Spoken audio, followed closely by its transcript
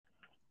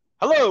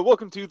Hello,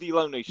 welcome to The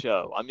Lonely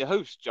Show. I'm your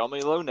host, John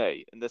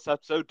Maloney. In this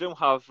episode, don't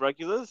have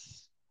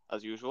regulars,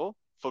 as usual,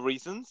 for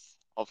reasons,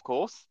 of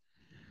course.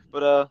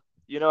 But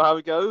you know how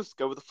it goes.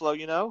 Go with the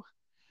flow.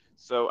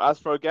 So as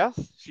for our guest,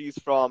 she's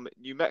from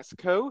New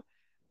Mexico.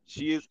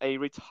 She is a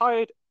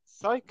retired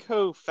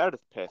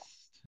psychotherapist.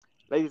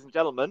 Ladies and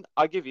gentlemen,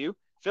 I give you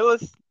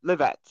Phyllis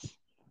Livette.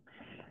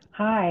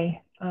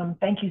 Hi,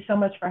 thank you so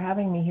much for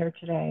having me here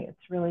today.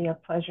 It's really a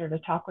pleasure to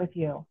talk with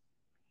you.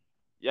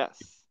 Yes,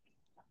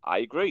 I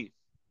agree.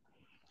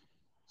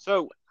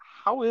 So,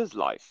 how is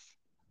life?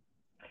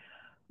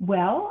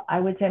 Well, I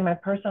would say my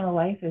personal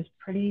life is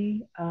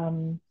pretty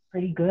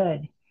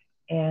good,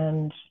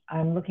 and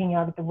I'm looking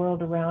out at the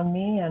world around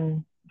me,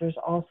 and there's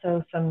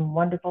also some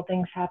wonderful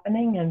things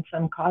happening and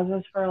some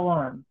causes for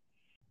alarm.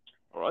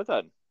 All right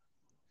then.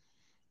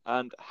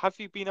 And have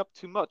you been up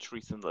to much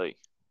recently?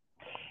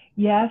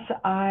 Yes,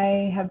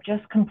 I have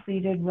just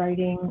completed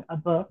writing a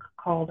book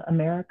called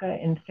America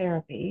in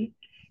Therapy,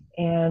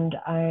 and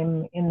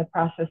I'm in the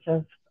process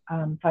of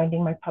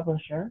finding my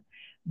publisher.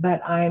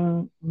 But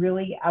I'm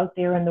really out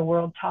there in the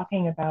world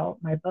talking about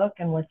my book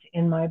and what's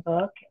in my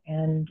book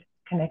and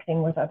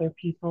connecting with other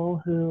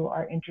people who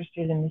are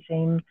interested in the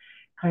same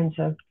kinds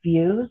of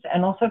views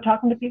and also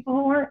talking to people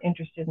who aren't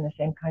interested in the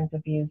same kinds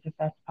of views, if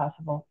that's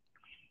possible.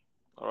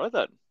 All right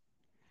then.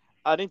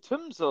 And in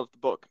terms of the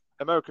book,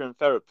 American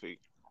Therapy,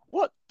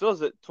 what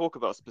does it talk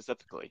about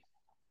specifically?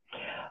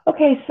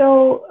 Okay,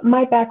 so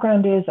my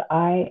background is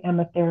I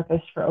am a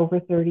therapist for over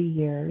 30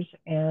 years,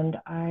 and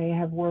I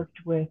have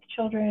worked with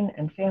children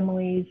and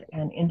families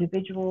and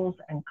individuals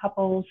and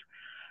couples.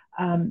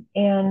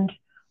 And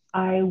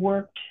I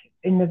worked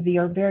in the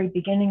very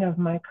beginning of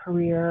my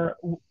career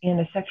in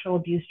a sexual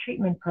abuse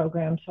treatment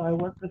program. So I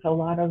worked with a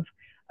lot of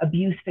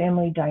abuse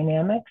family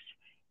dynamics.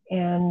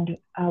 And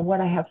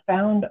what I have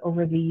found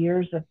over the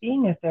years of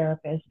being a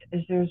therapist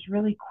is there's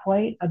really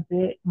quite a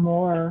bit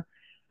more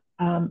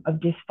of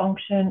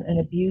dysfunction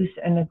and abuse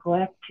and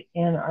neglect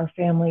in our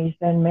families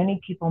than many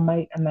people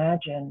might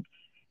imagine.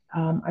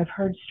 I've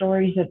heard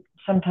stories that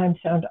sometimes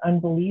sound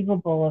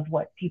unbelievable of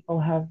what people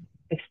have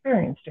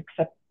experienced,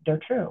 except they're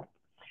true.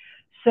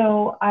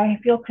 So I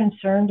feel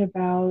concerned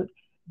about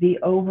the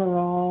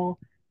overall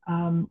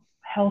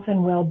health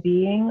and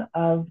well-being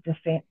of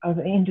of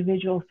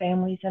individual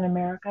families in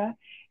America,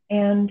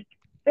 and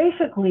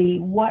basically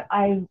what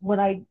I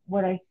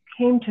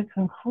came to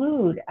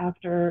conclude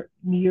after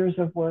years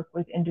of work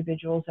with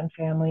individuals and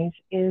families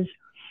is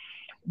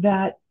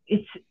that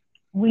it's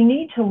we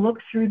need to look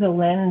through the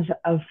lens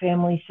of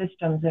family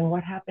systems and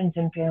what happens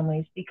in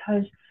families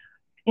because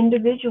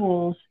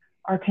individuals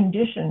are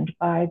conditioned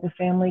by the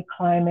family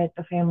climate,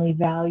 the family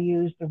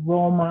values, the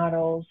role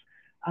models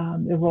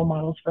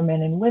for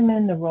men and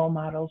women, the role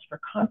models for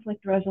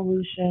conflict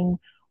resolution,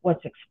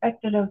 what's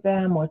expected of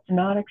them, what's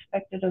not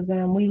expected of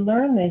them. We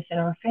learn this in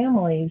our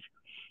families,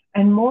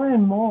 and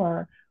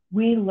more,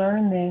 we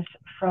learn this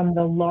from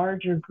the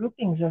larger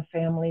groupings of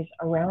families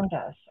around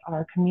us,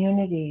 our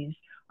communities,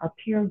 our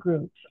peer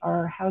groups,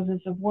 our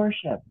houses of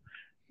worship,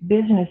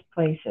 business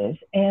places,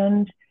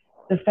 and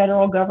the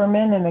federal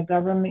government and the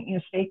government,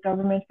 state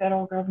government,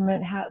 federal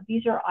government.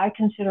 These are, I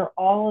consider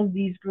all of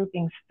these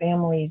groupings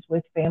families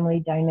with family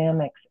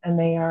dynamics, and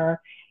they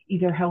are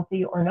either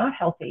healthy or not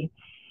healthy.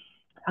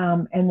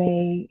 And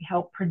they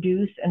help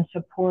produce and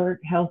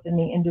support health in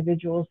the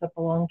individuals that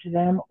belong to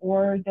them,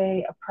 or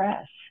they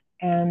oppress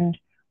and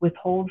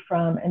withhold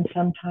from and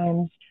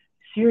sometimes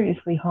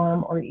seriously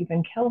harm or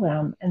even kill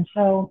them. And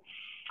so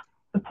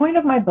the point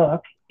of my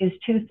book is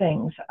two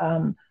things.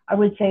 I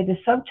would say the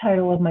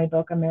subtitle of my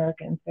book,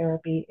 American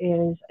Therapy,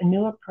 is a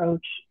new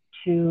approach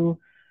to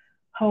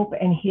hope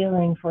and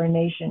healing for a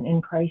nation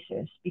in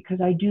crisis,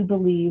 because I do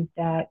believe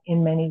that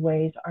in many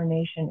ways our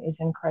nation is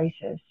in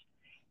crisis,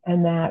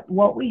 and that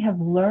what we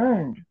have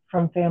learned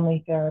from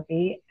family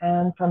therapy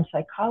and from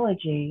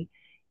psychology,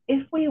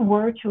 if we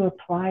were to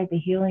apply the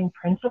healing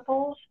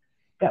principles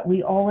that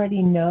we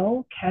already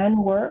know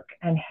can work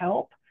and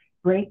help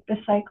break the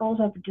cycles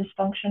of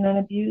dysfunction and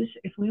abuse,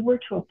 if we were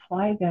to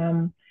apply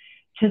them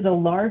to the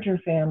larger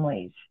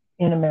families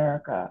in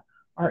America,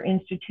 our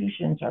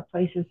institutions, our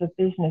places of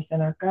business,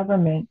 and our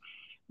government,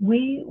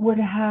 we would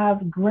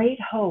have great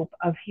hope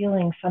of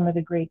healing some of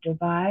the great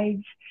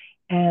divides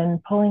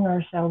and pulling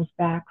ourselves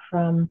back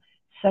from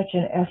such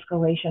an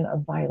escalation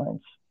of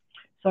violence.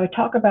 So I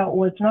talk about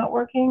what's not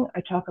working,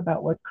 I talk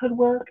about what could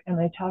work, and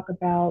I talk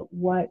about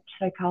what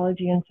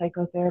psychology and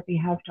psychotherapy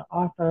have to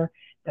offer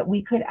that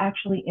we could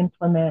actually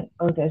implement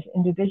both as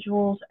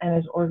individuals and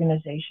as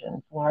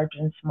organizations, large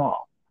and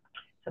small.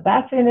 So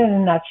that's it in a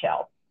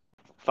nutshell.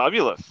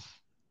 Fabulous.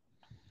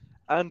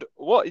 And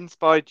what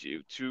inspired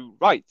you to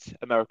write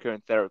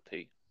American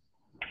Therapy?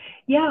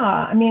 Yeah,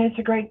 I mean, it's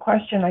a great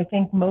question. I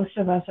think most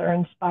of us are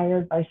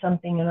inspired by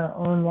something in our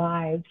own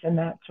lives, and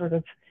that sort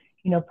of,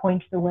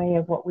 points the way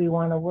of what we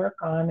want to work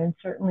on. And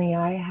certainly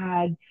I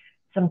had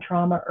some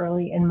trauma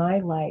early in my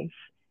life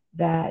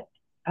that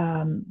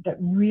that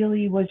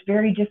really was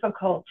very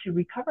difficult to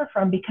recover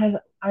from because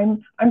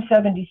I'm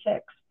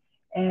 76,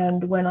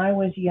 and when I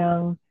was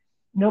young,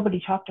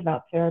 nobody talked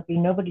about therapy,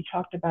 nobody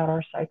talked about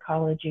our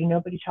psychology,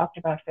 nobody talked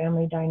about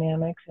family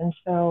dynamics. And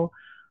so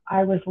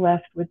I was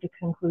left with the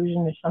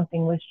conclusion that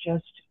something was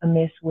just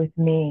amiss with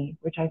me,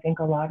 which I think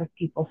a lot of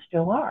people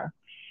still are.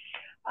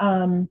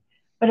 Um,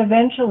 but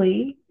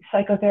eventually,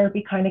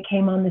 psychotherapy kind of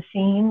came on the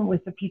scene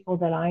with the people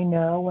that I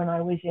know when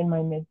I was in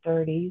my mid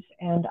 30s,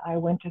 and I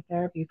went to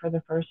therapy for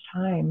the first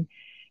time.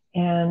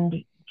 And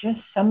just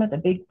some of the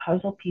big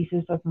puzzle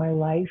pieces of my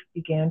life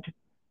began to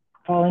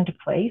fall into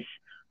place.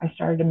 I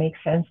started to make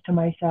sense to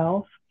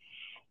myself,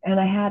 and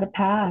I had a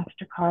path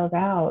to carve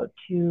out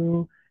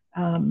to,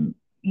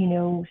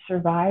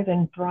 survive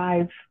and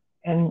thrive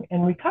and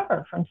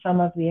recover from some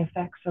of the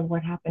effects of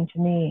what happened to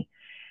me.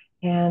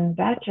 And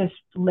that just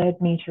led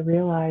me to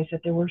realize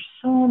that there were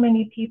so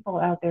many people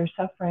out there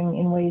suffering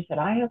in ways that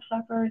I have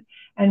suffered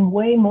and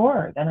way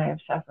more than I have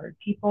suffered.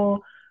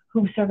 People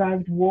who've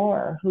survived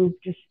war, who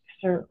just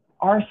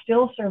are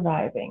still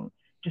surviving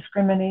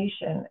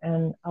discrimination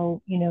and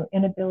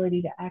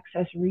inability to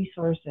access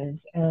resources,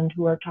 and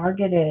who are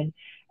targeted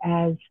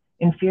as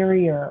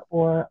inferior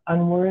or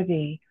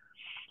unworthy.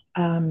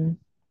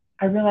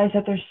 I realize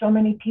that there's so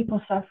many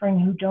people suffering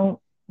who don't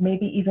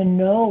maybe even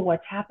know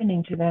what's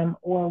happening to them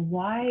or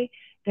why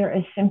they're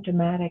as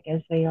symptomatic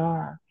as they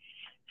are.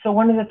 So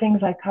one of the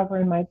things I cover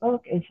in my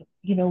book is,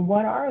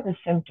 what are the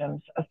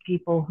symptoms of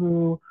people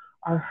who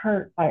are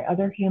hurt by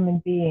other human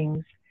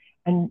beings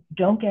and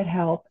don't get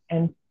help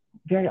and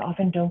very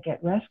often don't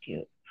get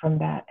rescued from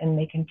that, and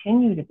they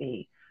continue to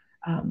be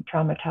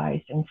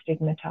traumatized and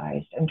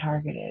stigmatized and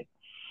targeted.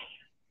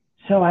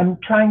 So I'm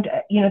trying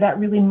to, that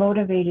really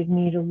motivated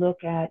me to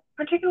look at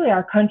particularly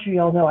our country,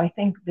 although I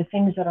think the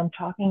things that I'm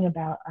talking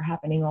about are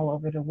happening all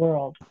over the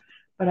world.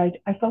 But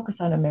I focus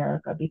on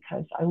America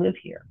because I live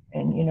here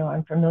and,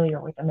 I'm familiar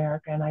with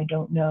America and I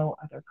don't know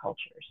other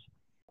cultures.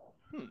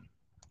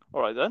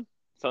 All right then.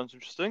 Sounds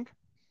interesting.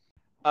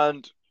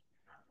 And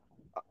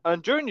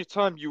during your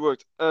time you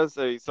worked as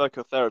a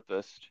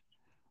psychotherapist,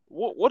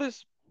 what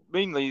is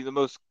mainly the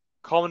most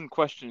common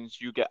questions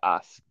you get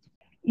asked?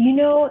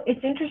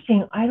 It's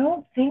interesting. I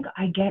don't think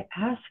I get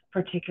asked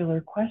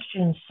particular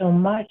questions so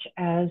much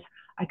as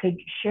I could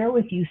share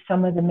with you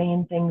some of the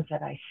main things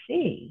that I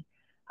see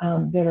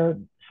that are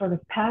sort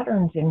of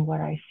patterns in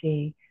what I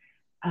see.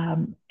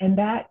 And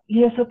that,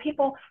 so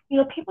people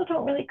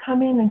don't really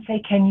come in and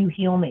say, "Can you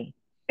heal me?"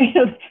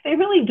 They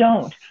really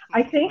don't.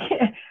 I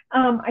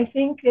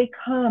think they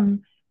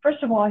come,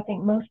 first of all, I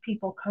think most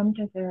people come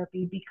to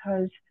therapy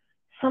because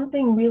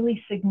something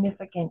really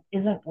significant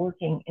isn't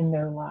working in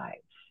their lives.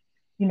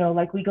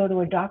 Like we go to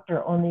a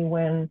doctor only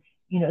when,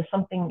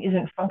 something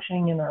isn't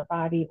functioning in our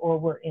body, or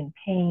we're in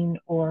pain,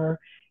 or,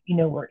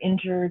 we're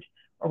injured,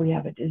 or we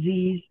have a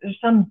disease. There's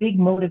some big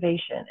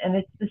motivation. And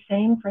it's the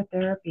same for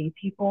therapy.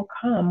 People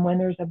come when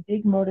there's a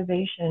big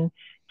motivation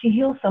to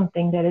heal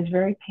something that is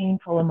very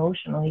painful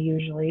emotionally,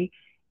 usually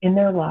in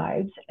their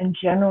lives. And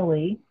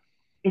generally,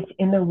 it's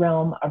in the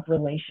realm of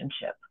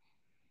relationship.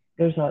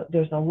 There's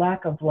a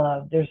lack of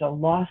love, there's a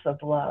loss of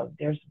love,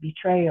 there's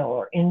betrayal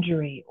or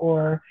injury,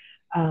 or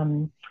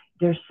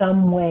there's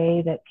some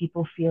way that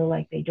people feel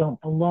like they don't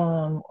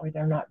belong or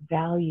they're not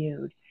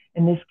valued.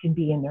 And this can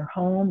be in their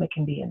home, it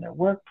can be in their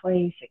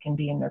workplace, it can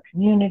be in their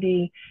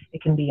community,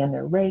 it can be in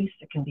their race,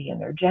 it can be in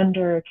their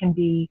gender, it can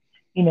be,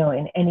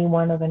 in any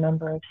one of a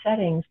number of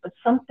settings, but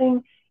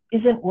something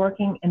isn't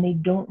working and they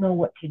don't know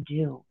what to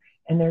do.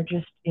 And they're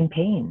just in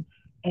pain.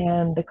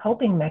 And the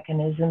coping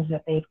mechanisms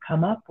that they've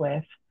come up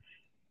with,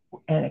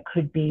 and it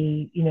could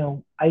be,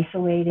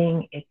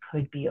 isolating, it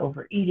could be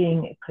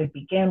overeating, it could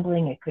be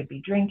gambling, it could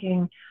be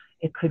drinking,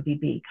 it could be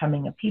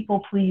becoming a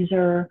people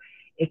pleaser,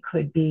 it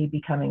could be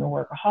becoming a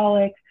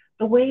workaholic.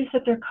 The ways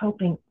that they're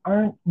coping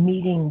aren't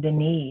meeting the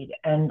need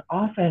and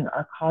often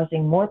are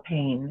causing more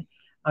pain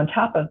on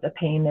top of the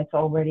pain that's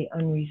already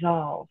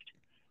unresolved.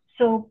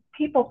 So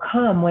people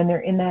come when they're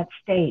in that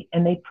state,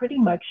 and they pretty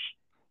much,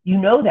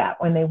 that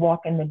when they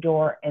walk in the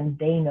door, and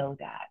they know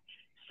that.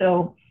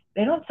 So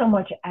they don't so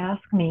much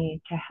ask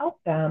me to help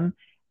them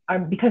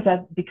because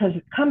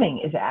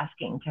coming is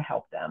asking to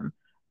help them.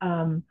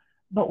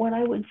 But what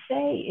I would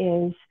say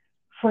is,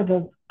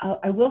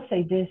 I will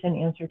say this in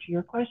answer to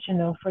your question,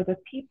 though, for the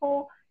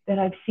people that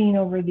I've seen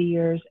over the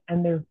years,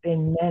 and there have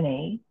been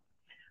many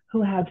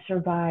who have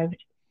survived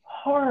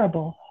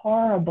horrible,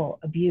 horrible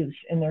abuse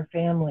in their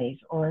families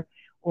or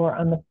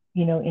on the,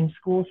 in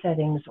school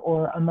settings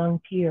or among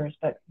peers,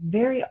 but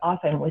very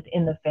often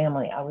within the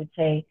family, I would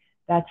say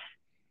that's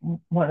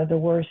one of the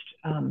worst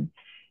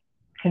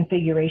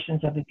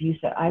configurations of abuse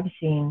that I've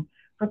seen.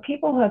 For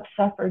people who have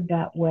suffered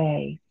that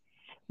way,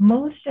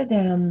 most of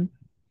them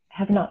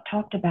have not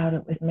talked about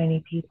it with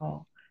many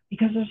people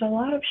because there's a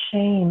lot of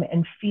shame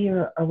and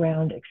fear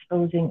around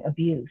exposing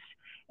abuse.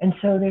 And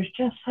so there's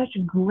just such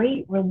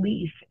great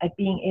relief at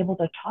being able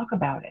to talk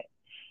about it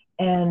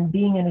and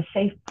being in a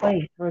safe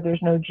place where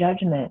there's no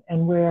judgment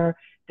and where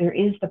there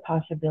is the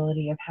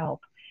possibility of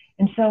help.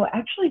 And so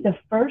actually the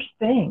first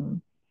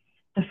thing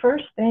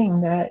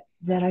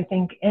that I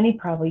think any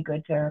probably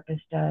good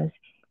therapist does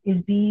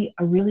is be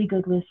a really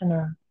good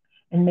listener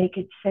and make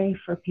it safe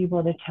for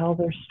people to tell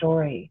their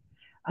story.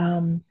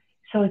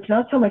 So it's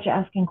not so much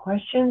asking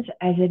questions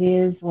as it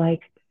is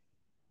like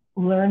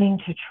learning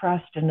to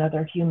trust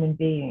another human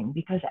being.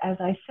 Because as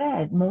I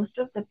said, most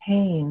of the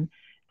pain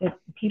that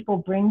people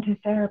bring to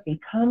therapy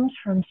comes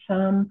from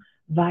some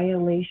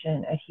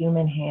violation at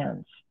human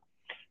hands.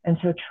 And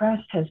so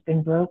trust has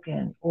been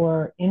broken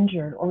or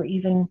injured or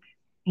even,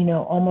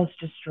 almost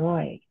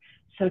destroyed.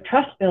 So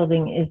trust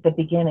building is the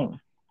beginning.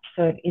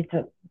 So it's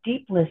a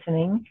deep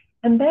listening.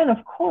 And then,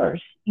 of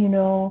course,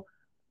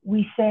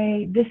 we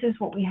say, this is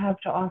what we have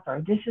to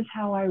offer. This is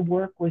how I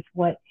work with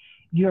what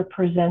you're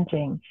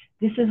presenting.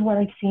 This is what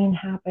I've seen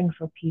happen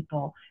for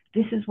people.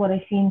 This is what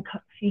I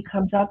see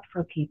comes up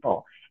for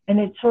people. And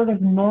it sort of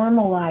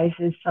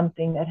normalizes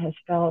something that has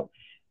felt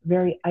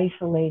very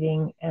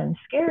isolating and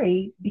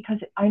scary, because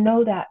I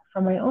know that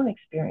from my own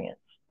experience.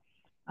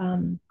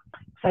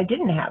 So I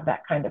didn't have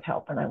that kind of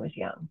help when I was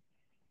young.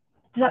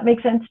 Does that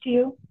make sense to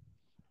you?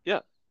 Yeah,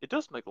 it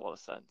does make a lot of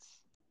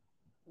sense.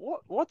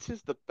 What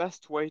is the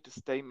best way to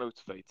stay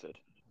motivated?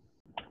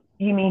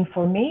 You mean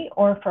for me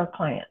or for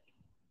clients?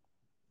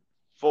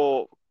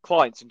 For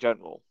clients in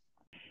general.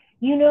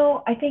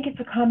 I think it's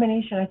a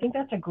combination. I think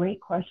that's a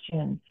great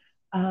question.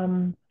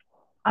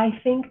 I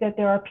think that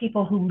there are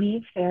people who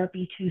leave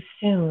therapy too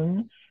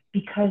soon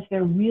because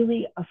they're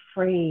really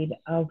afraid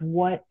of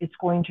what it's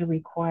going to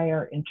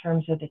require in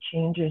terms of the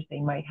changes they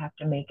might have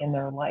to make in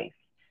their life.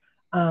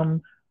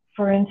 Um,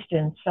 for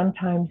instance,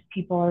 sometimes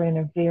people are in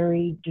a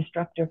very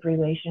destructive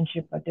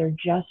relationship, but they're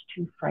just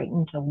too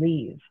frightened to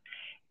leave.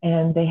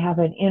 And they have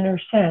an inner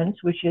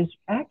sense, which is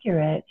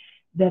accurate,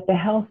 that the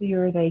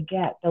healthier they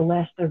get, the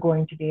less they're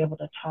going to be able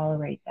to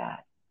tolerate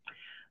that.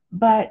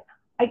 But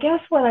I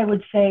guess what I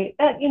would say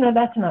that,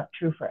 that's not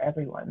true for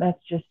everyone. That's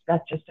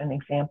just an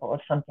example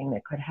of something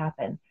that could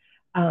happen.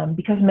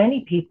 Because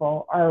many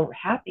people are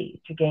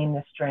happy to gain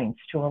the strength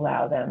to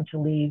allow them to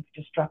leave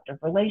destructive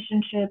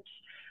relationships,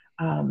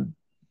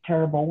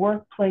 terrible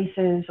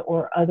workplaces,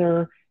 or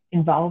other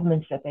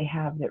involvements that they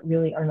have that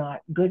really are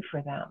not good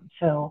for them.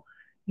 So,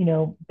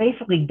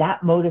 basically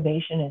that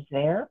motivation is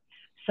there.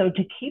 So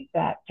to keep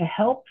that, to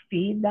help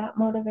feed that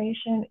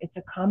motivation, it's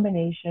a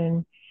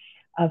combination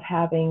of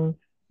having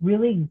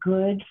really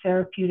good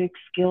therapeutic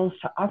skills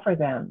to offer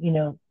them,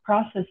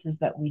 processes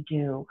that we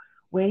do,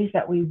 ways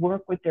that we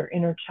work with their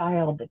inner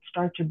child that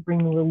start to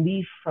bring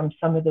relief from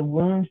some of the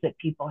wounds that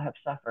people have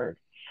suffered.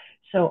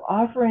 So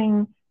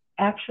offering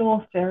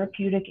actual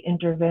therapeutic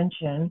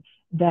intervention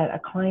that a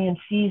client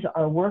sees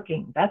are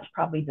working, that's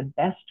probably the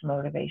best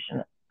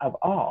motivation of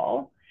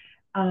all.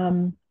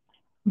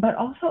 But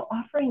also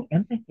offering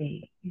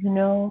empathy,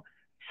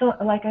 So,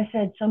 like I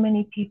said, so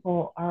many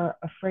people are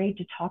afraid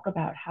to talk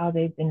about how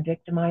they've been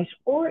victimized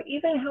or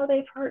even how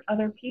they've hurt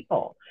other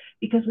people,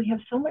 because we have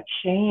so much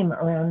shame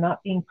around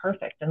not being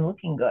perfect and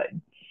looking good.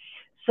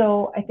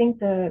 So I think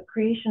the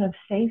creation of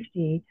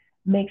safety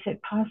makes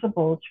it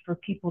possible for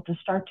people to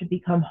start to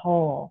become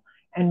whole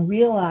and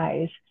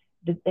realize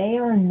that they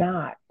are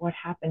not what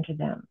happened to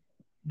them.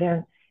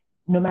 They're,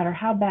 no matter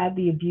how bad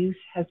the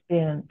abuse has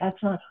been,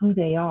 that's not who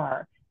they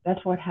are.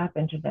 That's what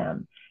happened to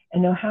them.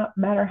 And no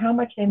matter how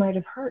much they might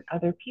have hurt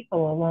other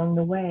people along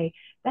the way,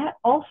 that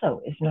also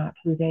is not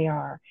who they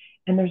are.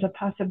 And there's a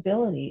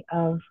possibility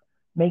of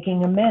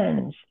making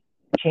amends,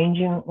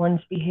 changing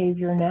one's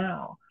behavior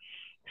now.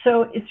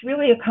 So it's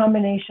really a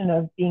combination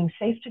of being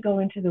safe to go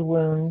into the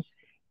wounds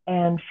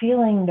and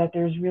feeling that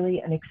there's really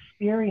an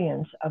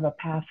experience of a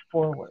path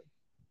forward.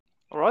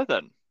 All right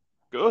then.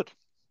 Good.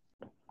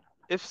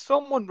 If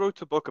someone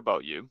wrote a book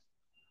about you,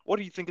 what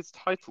do you think its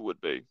title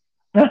would be?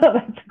 That's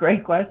a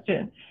great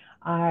question.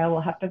 I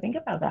will have to think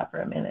about that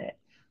for a minute.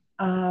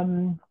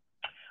 Um,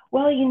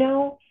 well,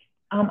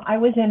 I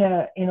was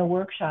in a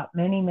workshop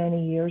many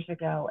years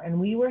ago, and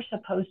we were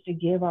supposed to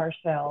give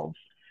ourselves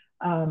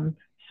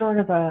sort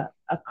of a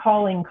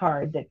calling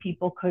card that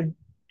people could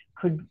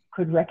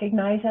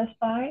recognize us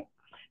by.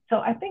 So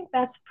I think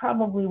that's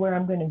probably where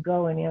I'm going to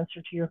go in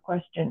answer to your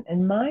question.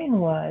 And mine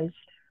was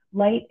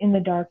light in the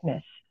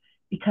darkness,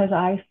 because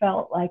I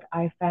felt like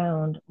I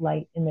found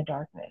light in the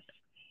darkness.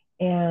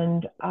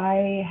 And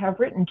I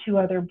have written 2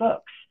 other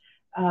books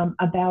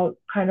about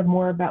kind of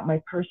more about my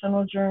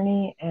personal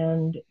journey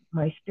and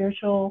my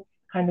spiritual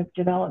kind of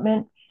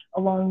development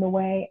along the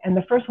way. And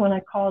the first one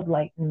I called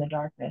Light in the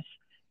Darkness.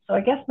 So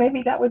I guess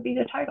maybe that would be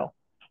the title.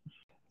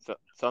 So,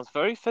 sounds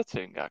very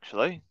fitting,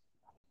 actually.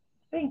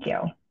 Thank you.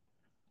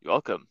 You're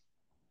welcome.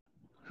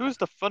 Who's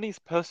the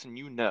funniest person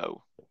you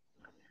know?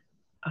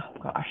 Oh,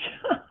 gosh.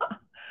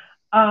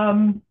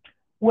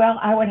 Well,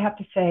 I would have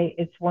to say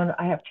it's one.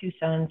 I have 2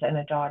 sons and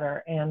a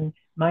daughter, and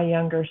my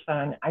younger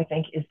son, I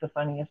think, is the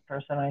funniest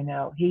person I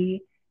know.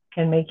 He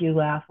can make you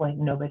laugh like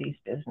nobody's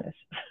business.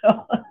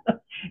 So,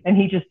 and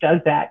he just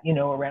does that,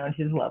 around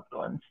his loved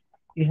ones.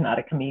 He's not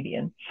a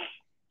comedian.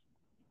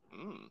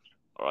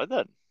 All right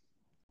then.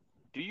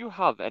 Do you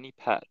have any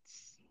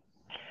pets?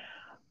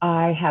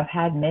 I have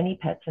had many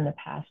pets in the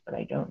past, but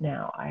I don't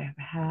now. I have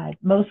had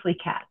mostly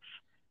cats,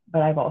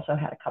 but I've also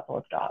had a couple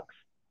of dogs.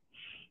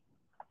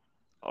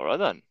 All right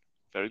then.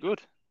 Very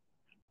good.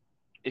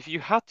 If you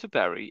had to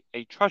bury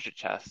a treasure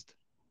chest,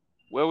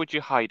 where would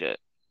you hide it?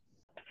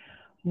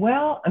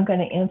 Well, I'm going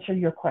to answer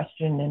your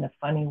question in a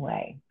funny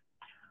way.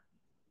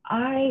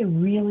 I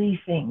really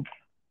think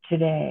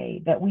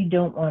today that we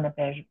don't want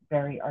to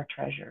bury our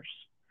treasures.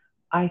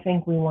 I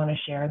think we want to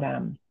share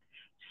them.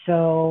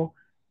 So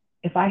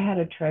if I had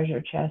a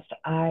treasure chest,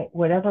 I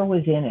whatever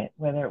was in it,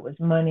 whether it was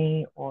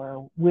money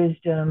or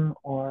wisdom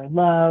or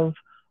love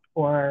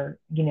or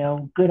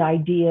good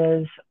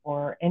ideas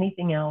or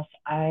anything else,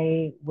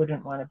 I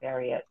wouldn't want to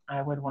bury it.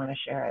 I would want to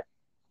share it.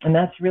 And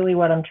that's really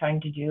what I'm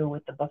trying to do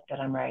with the book that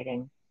I'm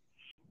writing.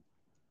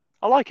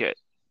 I like it.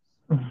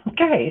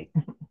 Okay.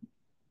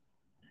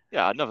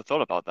 Yeah, I'd never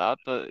thought about that,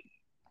 but it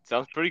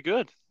sounds pretty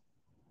good.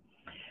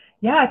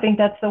 Yeah, I think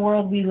that's the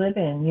world we live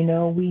in.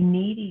 We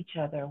need each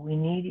other. We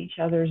need each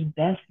other's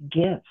best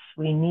gifts.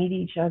 We need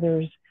each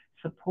other's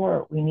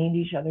support. We need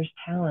each other's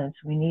talents.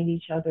 We need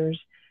each other's,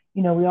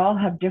 we all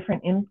have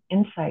different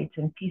insights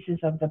and pieces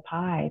of the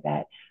pie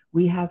that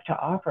we have to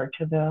offer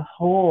to the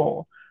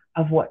whole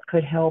of what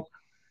could help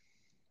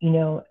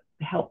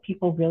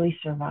people really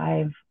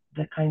survive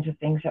the kinds of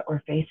things that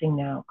we're facing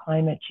now,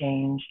 climate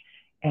change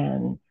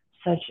and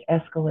such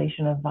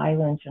escalation of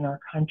violence in our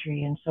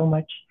country and so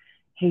much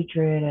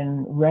hatred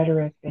and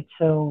rhetoric that's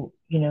so,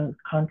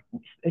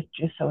 it's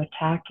just so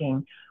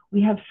attacking.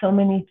 We have so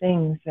many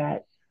things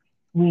that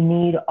we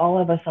need all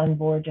of us on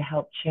board to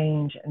help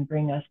change and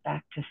bring us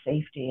back to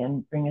safety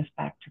and bring us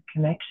back to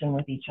connection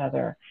with each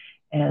other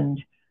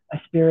and a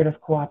spirit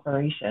of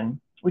cooperation,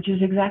 which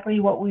is exactly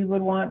what we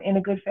would want in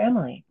a good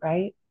family,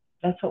 right?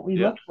 That's what we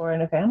Yeah, look for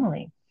in a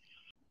family.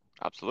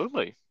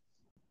 absolutely.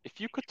 If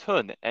you could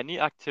turn any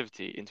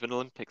activity into an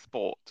Olympic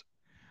sport,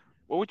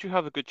 what would you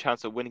have a good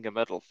chance of winning a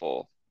medal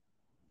for?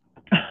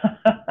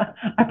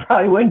 I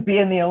probably wouldn't be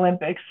in the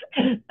Olympics.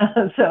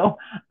 So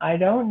I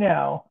don't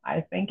know.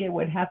 I think it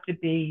would have to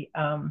be,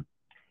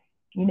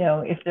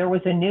 if there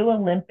was a new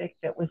Olympic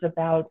that was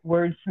about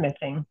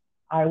wordsmithing,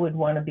 I would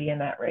want to be in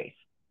that race.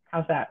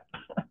 How's that?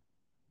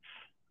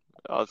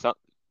 So,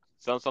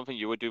 sounds something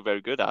you would do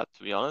very good at,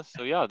 to be honest.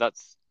 So yeah, that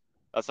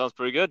sounds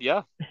pretty good.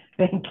 Yeah,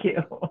 Thank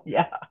you.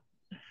 Yeah.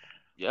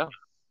 yeah.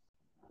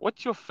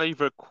 What's your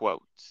favorite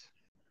quote?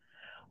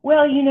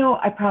 Well,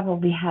 I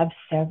probably have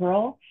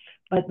several,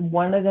 but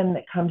one of them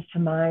that comes to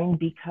mind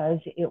because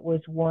it was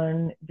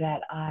one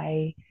that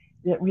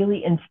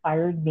really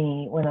inspired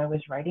me when I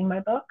was writing my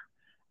book,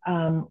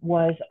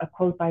 was a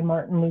quote by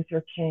Martin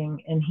Luther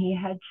King, and he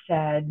had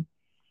said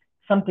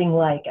something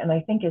like, and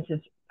I think this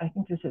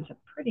is a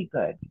pretty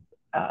good,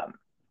 um,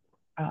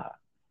 uh,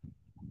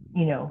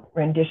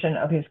 rendition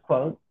of his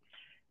quote.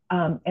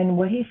 And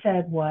what he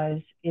said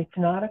was, "It's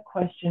not a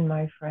question,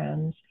 my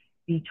friends,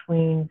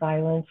 between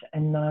violence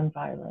and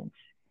nonviolence.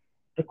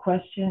 The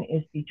question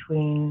is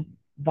between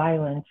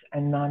violence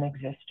and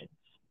non-existence."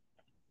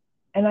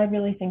 And I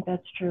really think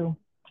that's true.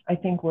 I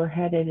think we're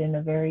headed in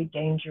a very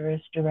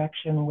dangerous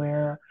direction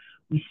where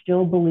we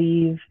still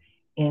believe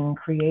in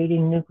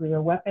creating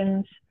nuclear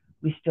weapons.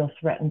 We still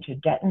threaten to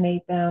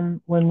detonate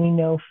them when we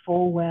know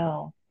full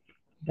well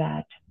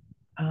that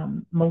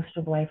most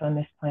of life on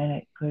this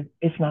planet could,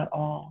 if not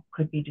all,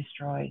 could be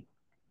destroyed.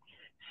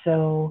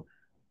 So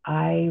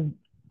I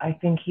I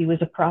think he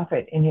was a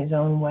prophet in his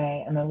own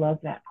way, and I love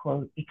that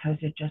quote because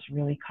it just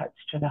really cuts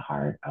to the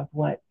heart of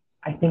what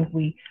I think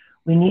we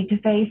need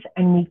to face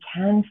and we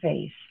can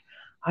face.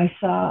 I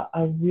saw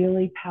a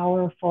really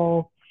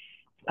powerful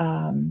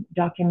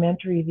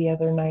documentary the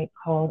other night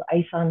called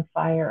Ice on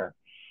Fire,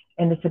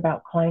 and it's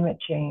about climate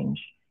change.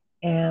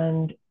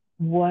 And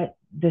what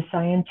the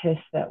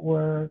scientists that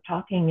were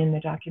talking in the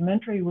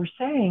documentary were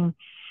saying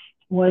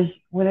was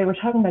where they were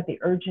talking about the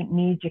urgent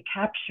need to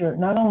capture,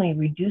 not only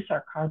reduce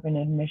our carbon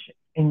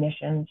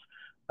emissions,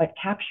 but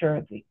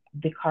capture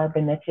the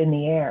carbon that's in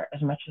the air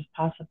as much as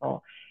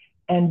possible.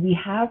 And we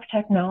have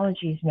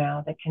technologies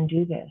now that can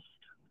do this.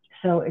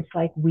 So it's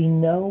like we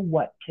know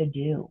what to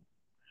do.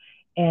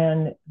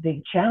 And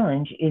the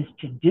challenge is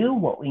to do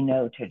what we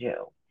know to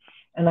do.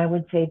 And I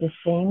would say the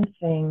same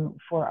thing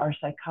for our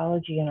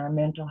psychology and our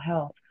mental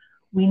health.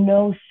 We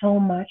know so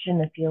much in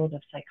the field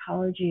of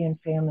psychology and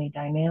family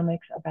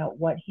dynamics about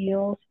what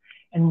heals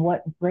and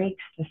what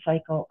breaks the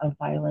cycle of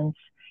violence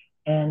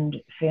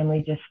and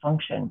family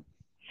dysfunction.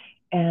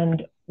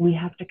 And we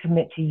have to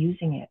commit to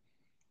using it.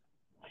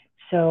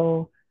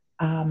 So,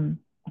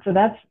 so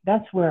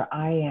that's where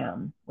I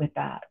am with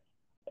that.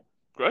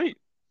 Great.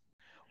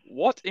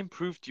 What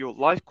improved your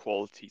life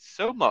quality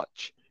so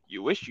much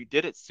you wish you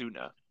did it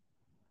sooner?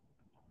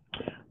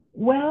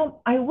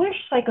 Well, I wish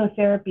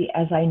psychotherapy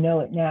as I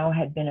know it now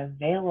had been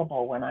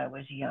available when I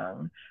was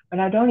young, but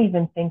I don't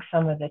even think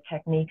some of the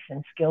techniques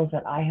and skills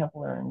that I have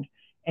learned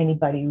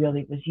anybody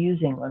really was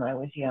using when I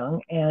was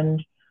young.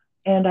 And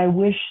I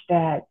wish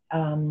that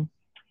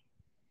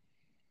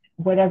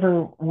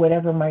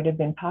whatever might have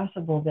been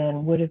possible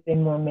then would have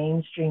been more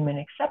mainstream and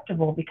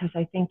acceptable, because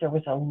I think there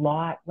was a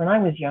lot when I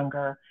was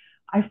younger.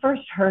 I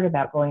first heard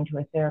about going to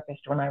a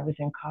therapist when I was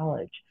in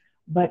college.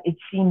 but it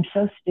seems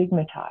so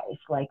stigmatized,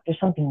 like there's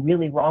something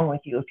really wrong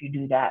with you if you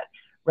do that,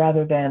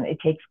 rather than it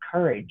takes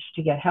courage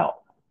to get help,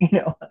 you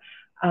know.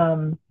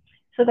 Um,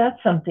 so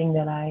that's something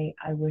that I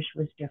wish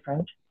was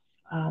different.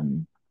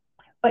 Um,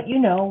 but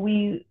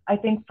I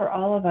think for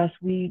all of us,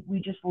 we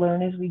just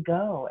learn as we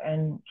go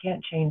and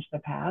can't change the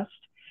past.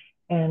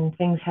 And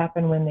things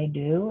happen when they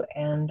do.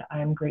 And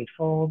I'm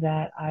grateful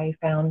that I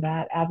found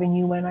that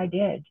avenue when I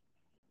did.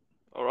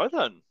 All right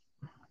then.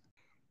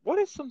 What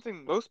is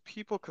something most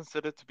people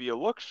consider to be a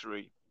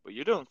luxury, but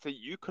you don't think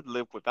you could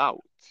live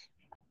without?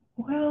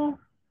 Well,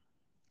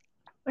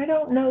 I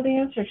don't know the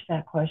answer to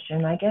that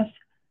question. I guess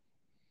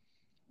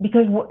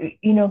because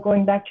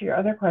going back to your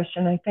other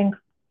question, I think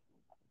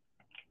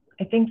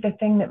the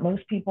thing that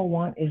most people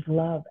want is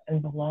love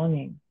and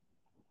belonging,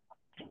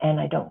 and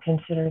I don't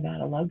consider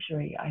that a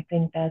luxury. I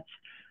think that's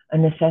a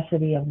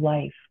necessity of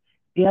life.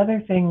 The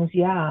other things,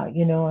 yeah,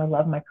 I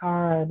love my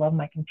car, I love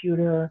my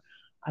computer,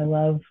 I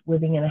love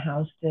living in a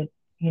house that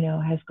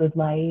has good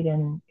light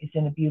and is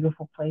in a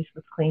beautiful place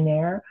with clean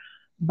air.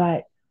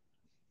 But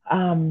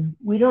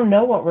we don't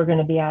know what we're going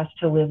to be asked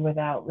to live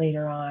without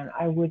later on.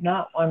 I would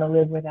not want to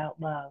live without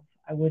love.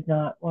 I would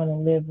not want to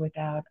live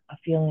without a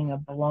feeling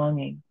of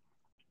belonging.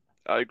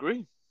 I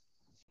agree.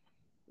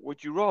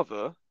 Would you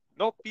rather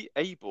not be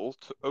able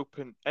to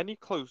open any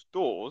closed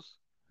doors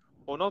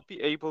or not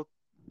be able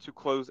to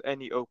close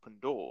any open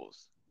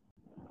doors?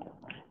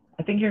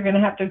 I think you're going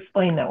to have to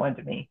explain that one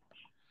to me.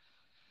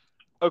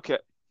 Okay,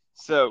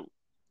 so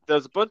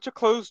there's a bunch of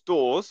closed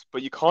doors,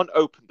 but you can't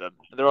open them.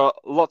 And there are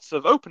lots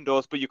of open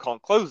doors, but you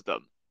can't close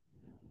them.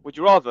 Would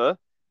you rather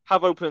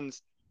have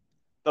opens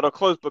that are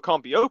closed but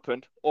can't be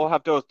opened, or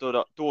have doors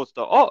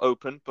that are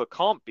open but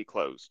can't be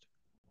closed?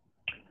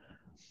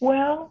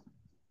 Well,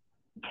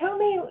 tell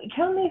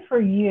me for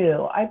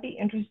you. I'd be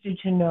interested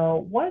to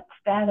know what's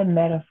that a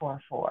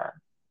metaphor for?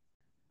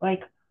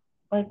 Like,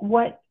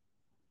 what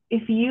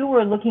if you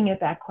were looking at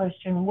that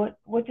question? What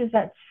does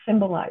that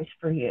symbolize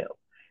for you?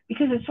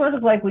 Because it's sort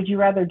of like, would you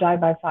rather die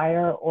by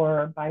fire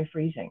or by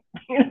freezing?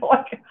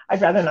 Like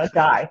I'd rather not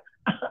die.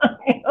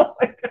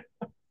 Like,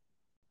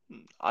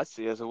 I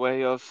see it as a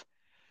way of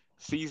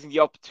seizing the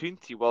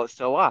opportunity while it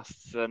still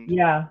lasts and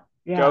yeah,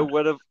 go yeah,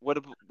 where the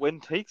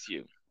wind takes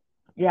you.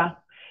 yeah,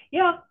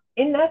 yeah.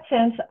 In that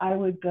sense, I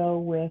would go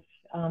with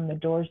the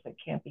doors that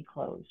can't be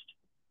closed,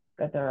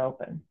 that they're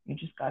open. You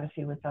just got to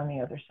see what's on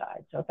the other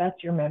side. So if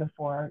that's your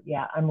metaphor,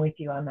 yeah, I'm with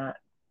you on that.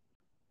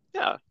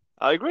 Yeah,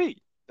 I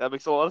agree. That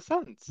makes a lot of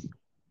sense.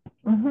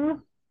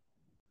 Hmm.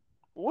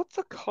 What's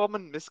a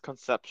common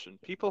misconception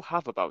people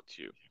have about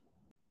you?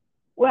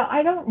 Well,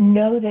 I don't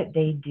know that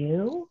they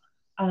do,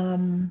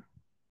 um,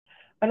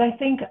 but I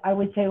think I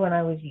would say when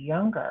I was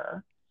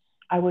younger,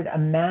 I would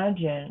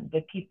imagine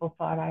that people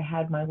thought I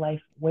had my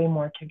life way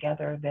more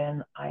together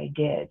than I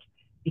did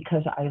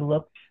because I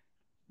looked,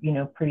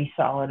 pretty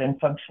solid and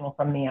functional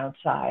from the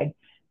outside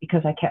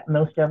because I kept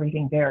most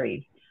everything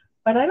buried.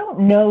 But I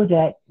don't know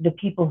that the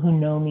people who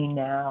know me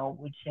now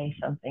would say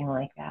something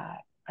like that.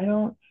 I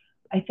don't,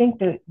 I think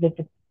that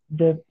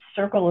the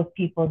circle of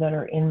people that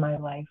are in my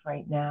life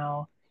right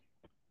now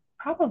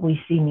probably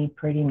see me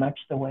pretty much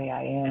the way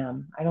I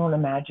am. I don't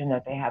imagine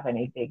that they have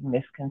any big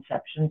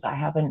misconceptions. I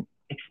haven't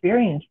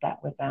experienced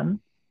that with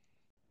them.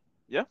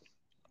 Yeah,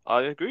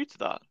 I agree to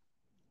that.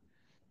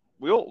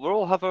 We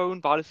all have our own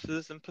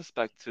biases and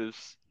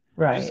perspectives.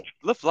 Just Right,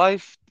 live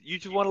life you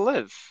just want to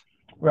live.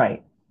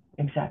 right,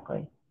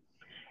 exactly.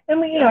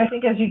 And Yeah, I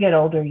think as you get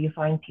older, you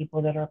find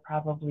people that are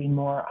probably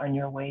more on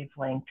your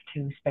wavelength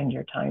to spend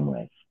your time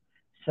with.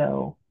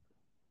 So,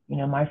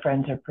 my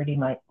friends are pretty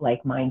much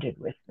like-minded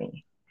with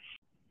me.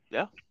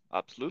 yeah,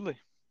 absolutely.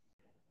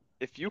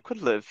 If you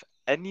could live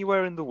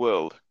anywhere in the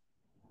world,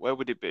 where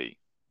would it be?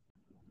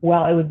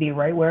 Well, it would be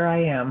right where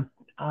I am.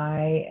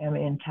 I am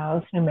in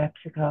Taos, New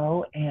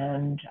Mexico,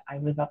 and I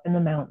live up in the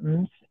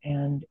mountains,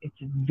 and it's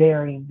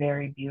very,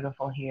 very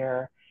beautiful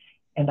here.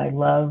 And I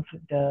love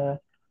the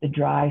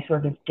dry,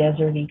 sort of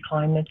deserty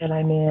climate that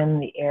I'm in.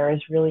 The air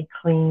is really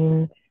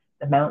clean.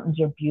 The mountains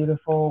are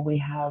beautiful. We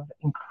have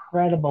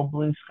incredible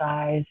blue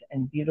skies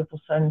and beautiful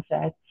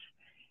sunsets,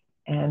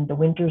 and the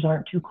winters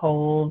aren't too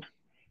cold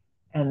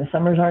and the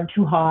summers aren't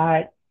too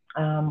hot.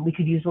 We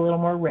could use a little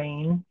more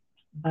rain,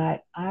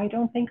 but I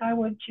don't think I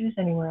would choose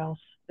anywhere else.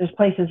 There's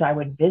places I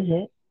would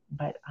visit,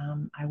 but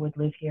I would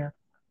live here.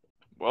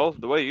 Well,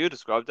 the way you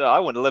described it, I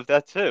want to live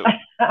there too.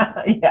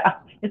 Yeah,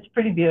 it's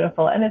pretty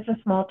beautiful, and it's a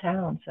small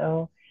town,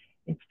 so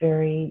it's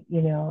very,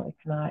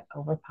 it's not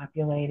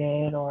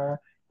overpopulated or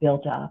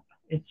built up.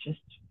 It's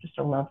just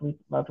a lovely,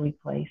 lovely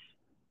place.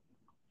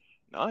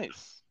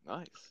 Nice,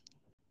 nice.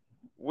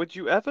 Would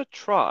you ever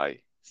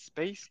try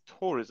space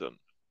tourism?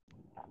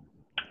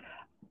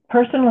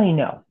 Personally,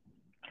 no,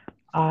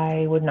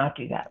 I would not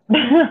do that.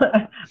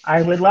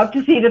 I would love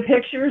to see the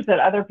pictures that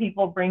other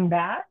people bring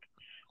back.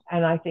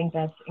 And I think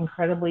that's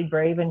incredibly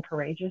brave and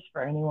courageous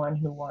for anyone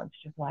who wants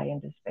to fly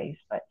into space.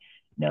 But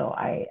no,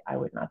 I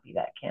would not be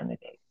that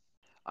candidate.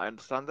 I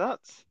understand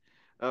that.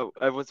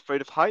 Everyone's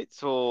afraid of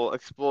heights or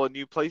explore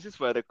new places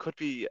where there could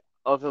be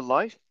other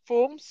life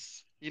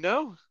forms. You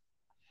know,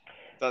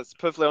 that's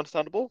perfectly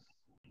understandable.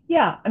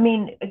 Yeah, I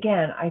mean,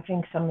 again, I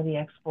think some of the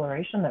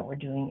exploration that we're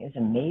doing is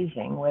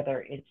amazing,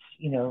 whether it's,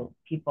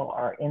 people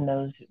are in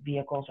those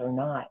vehicles or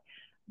not.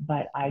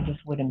 But I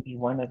just wouldn't be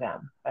one of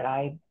them. But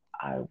I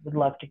would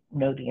love to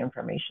know the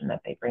information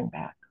that they bring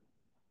back.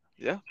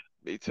 Yeah,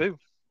 me too.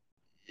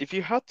 If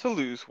you had to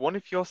lose one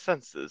of your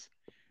senses,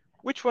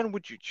 which one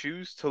would you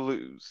choose to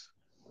lose?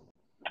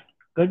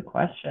 Good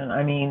question.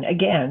 I mean,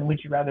 again, would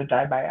you rather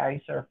die by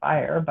ice or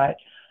fire? But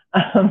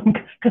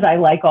because I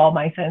like all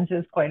my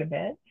senses quite a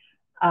bit.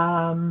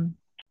 Um,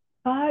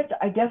 but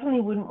I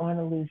definitely wouldn't want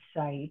to lose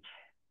sight.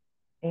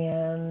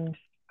 And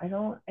I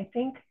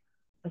think,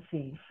 let's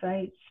see,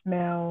 sight,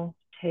 smell,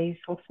 taste.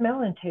 Well,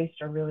 smell and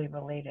taste are really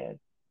related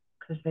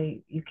because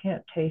you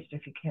can't taste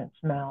if you can't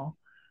smell.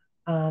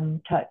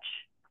 Touch.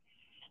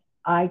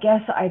 I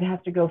guess I'd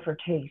have to go for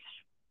taste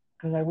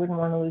because I wouldn't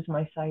want to lose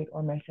my sight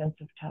or my sense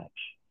of touch.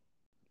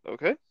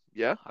 Okay,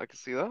 yeah, I can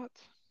see that.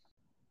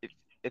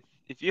 If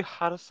if you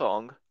had a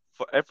song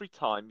for every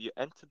time you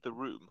entered the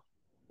room,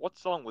 what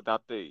song would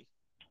that be?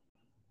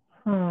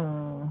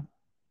 Hmm.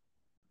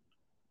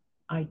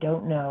 I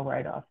don't know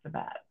right off the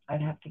bat.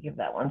 I'd have to give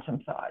that one some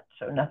thought.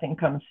 So nothing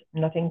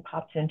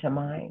pops into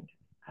mind.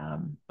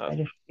 That's But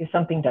if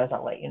something does,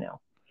 I'll let you know.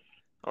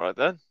 all right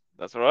then.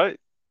 That's all right.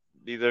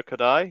 Neither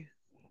could I.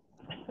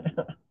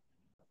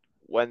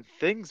 When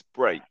things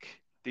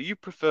break, do you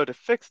prefer to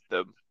fix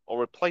them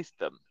or replace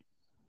them?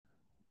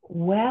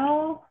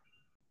 Well,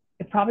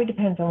 it probably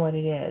depends on what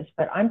it is,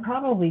 but I'm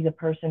probably the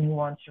person who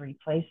wants to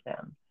replace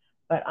them.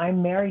 But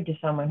I'm married to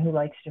someone who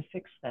likes to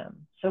fix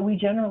them. So we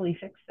generally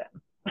fix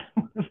them.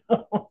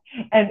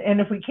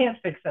 And if we can't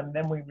fix them,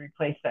 then we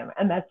replace them.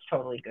 And that's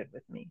totally good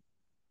with me.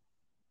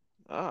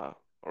 Ah,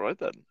 all right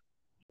then.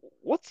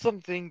 What's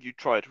something you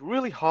tried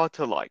really hard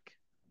to like,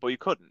 but you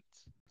couldn't?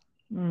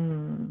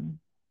 Hmm.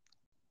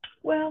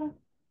 Well,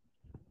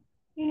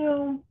 you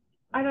know,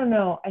 I don't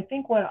know. I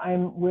think where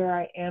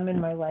I am in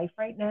my life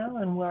right now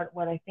and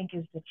what I think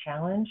is the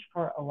challenge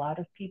for a lot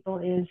of people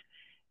is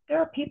there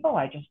are people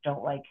I just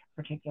don't like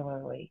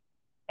particularly.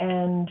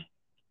 And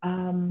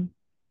um,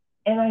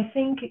 and I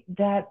think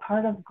that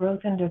part of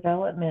growth and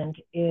development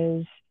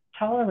is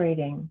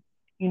tolerating,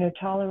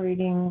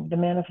 tolerating the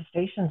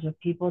manifestations of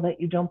people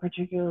that you don't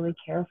particularly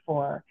care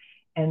for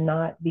and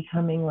not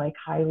becoming like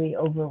highly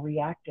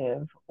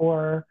overreactive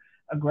or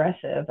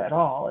aggressive at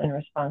all in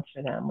response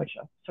to them, which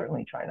I'll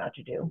certainly try not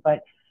to do.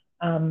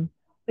 Um,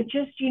 but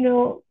just,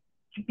 to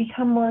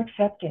become more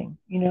accepting.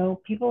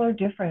 People are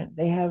different.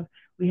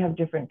 We have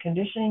different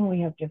conditioning,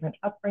 we have different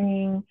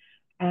upbringing,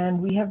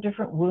 and we have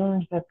different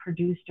wounds that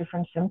produce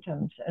different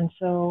symptoms. And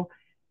so,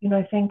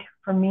 I think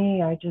for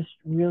me, I just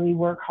really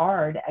work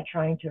hard at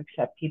trying to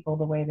accept people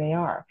the way they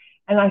are.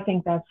 And I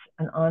think that's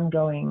an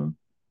ongoing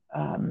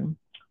um,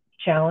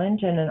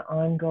 challenge and an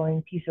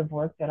ongoing piece of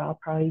work that I'll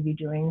probably be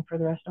doing for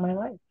the rest of my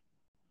life.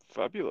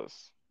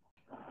 Fabulous.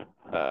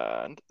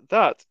 And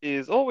that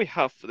is all we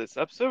have for this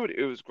episode.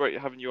 It was great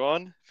having you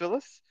on,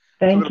 Phyllis,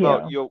 talking Thank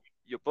about you.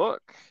 your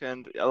book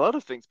and a lot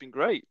of things. Been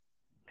great.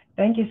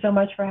 Thank you so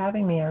much for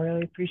having me. I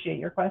really appreciate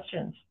your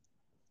questions.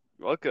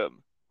 You're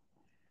welcome.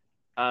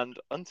 And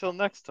until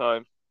next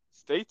time,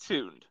 stay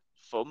tuned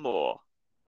for more.